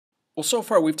Well, so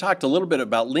far we've talked a little bit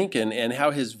about Lincoln and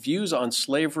how his views on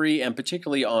slavery and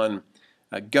particularly on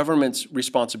government's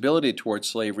responsibility towards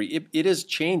slavery, it is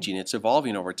changing. It's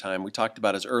evolving over time. We talked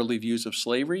about his early views of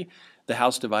slavery, the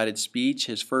House divided speech,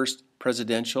 his first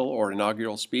presidential or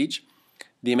inaugural speech,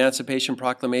 the Emancipation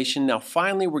Proclamation. Now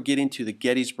finally we're getting to the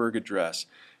Gettysburg Address.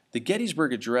 The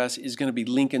Gettysburg Address is going to be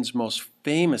Lincoln's most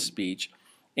famous speech,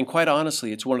 and quite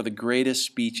honestly, it's one of the greatest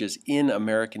speeches in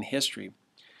American history.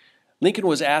 Lincoln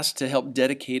was asked to help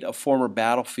dedicate a former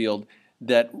battlefield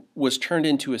that was turned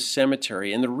into a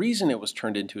cemetery, and the reason it was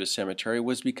turned into a cemetery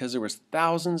was because there was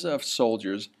thousands of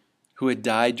soldiers who had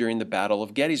died during the Battle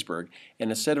of Gettysburg,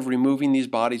 and instead of removing these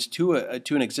bodies to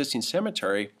an existing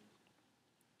cemetery,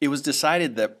 it was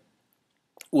decided that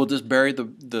we'll just bury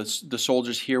the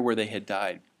soldiers here where they had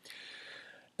died.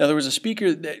 Now there was a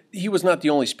speaker, he was not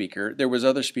the only speaker, there was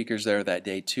other speakers there that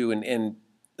day too, and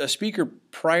a speaker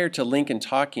prior to Lincoln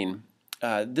talking,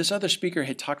 this other speaker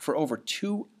had talked for over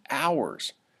 2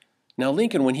 hours. Now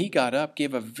Lincoln, when he got up,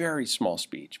 gave a very small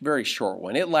speech, very short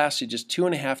one. It lasted just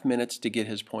 2.5 minutes to get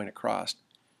his point across.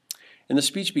 And the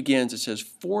speech begins, it says,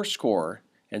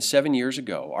 77 years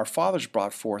ago, our fathers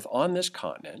brought forth on this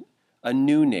continent a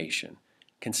new nation,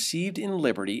 conceived in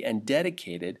liberty and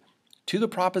dedicated to the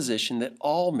proposition that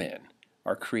all men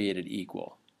are created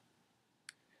equal.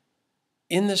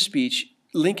 In this speech,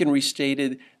 Lincoln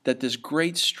restated that this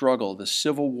great struggle, the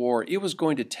Civil War, it was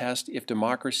going to test if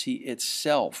democracy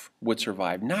itself would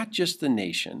survive, not just the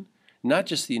nation, not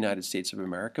just the United States of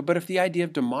America, but if the idea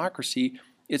of democracy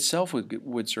itself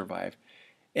would survive.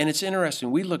 And it's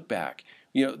interesting, we look back,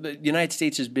 the United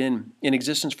States has been in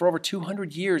existence for over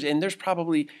 200 years, and there's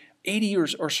probably 80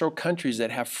 or so countries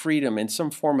that have freedom and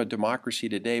some form of democracy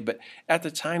today, but at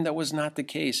the time that was not the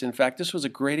case. In fact, this was a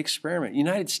great experiment. The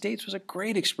United States was a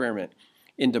great experiment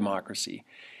in democracy.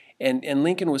 And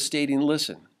Lincoln was stating,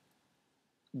 listen,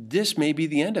 this may be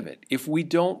the end of it. If we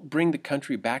don't bring the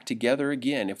country back together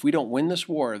again, if we don't win this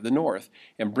war, the North,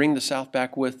 and bring the South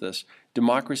back with us,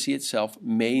 democracy itself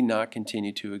may not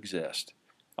continue to exist.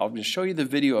 I'll just show you the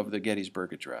video of the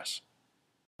Gettysburg Address.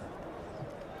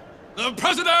 The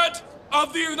President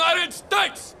of the United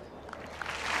States!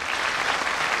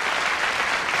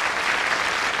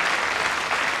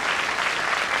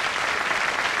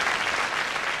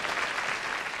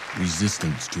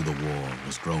 Resistance to the war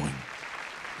was growing.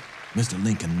 Mr.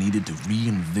 Lincoln needed to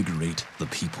reinvigorate the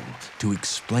people, to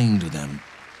explain to them,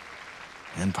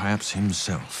 and perhaps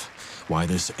himself, why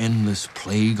this endless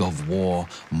plague of war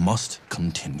must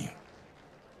continue.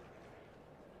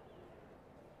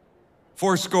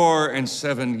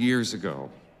 77 years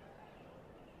ago,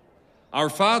 our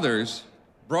fathers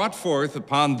brought forth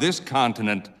upon this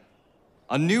continent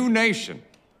a new nation,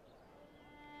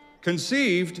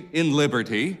 conceived in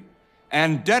liberty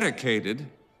and dedicated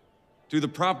to the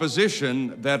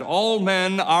proposition that all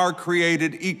men are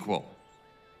created equal.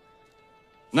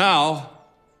 Now,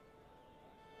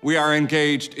 we are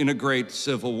engaged in a great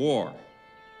civil war,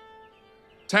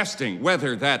 testing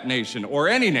whether that nation or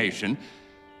any nation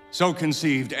so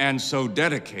conceived and so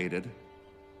dedicated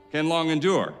can long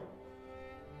endure.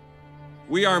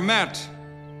 We are met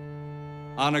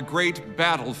on a great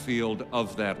battlefield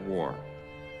of that war.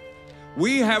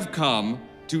 We have come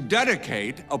to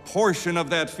dedicate a portion of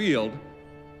that field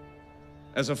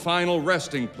as a final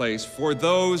resting place for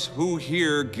those who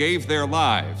here gave their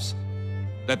lives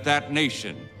that that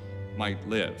nation might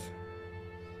live.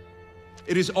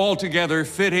 It is altogether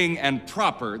fitting and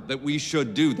proper that we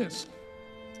should do this.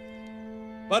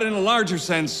 But in a larger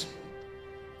sense,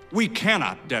 we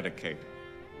cannot dedicate,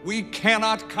 we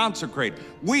cannot consecrate,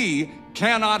 we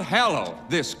cannot hallow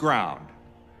this ground.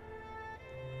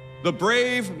 The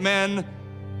brave men,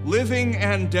 living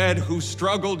and dead, who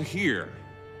struggled here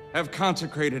have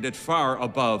consecrated it far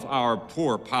above our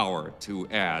poor power to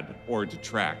add or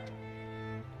detract.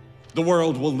 The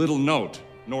world will little note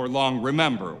nor long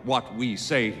remember what we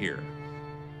say here,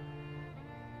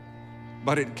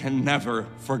 but it can never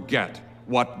forget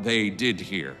what they did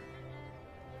here.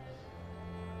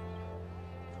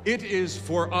 It is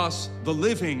for us, the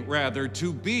living rather,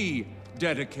 to be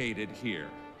dedicated here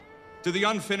to the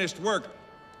unfinished work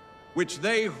which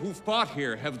they who fought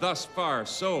here have thus far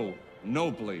so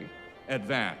nobly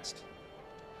advanced.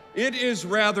 It is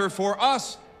rather for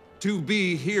us to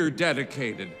be here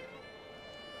dedicated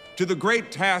to the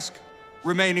great task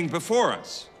remaining before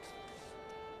us,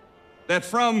 that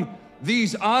from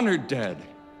these honored dead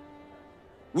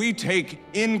we take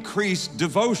increased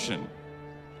devotion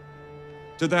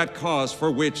to that cause for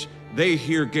which they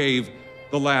here gave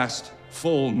the last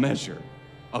full measure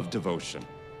of devotion,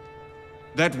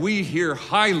 that we here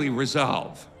highly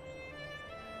resolve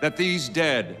that these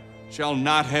dead shall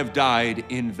not have died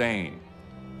in vain,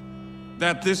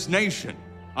 that this nation,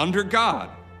 under God,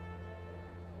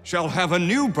 shall have a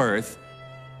new birth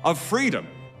of freedom,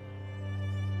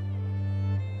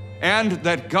 and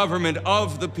that government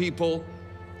of the people,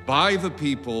 by the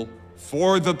people,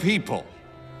 for the people,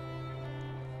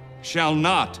 shall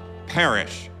not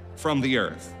perish from the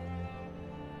earth.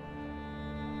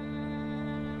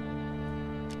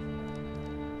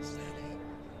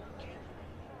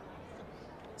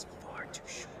 It's far too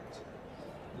short.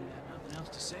 You have nothing else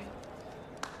to say?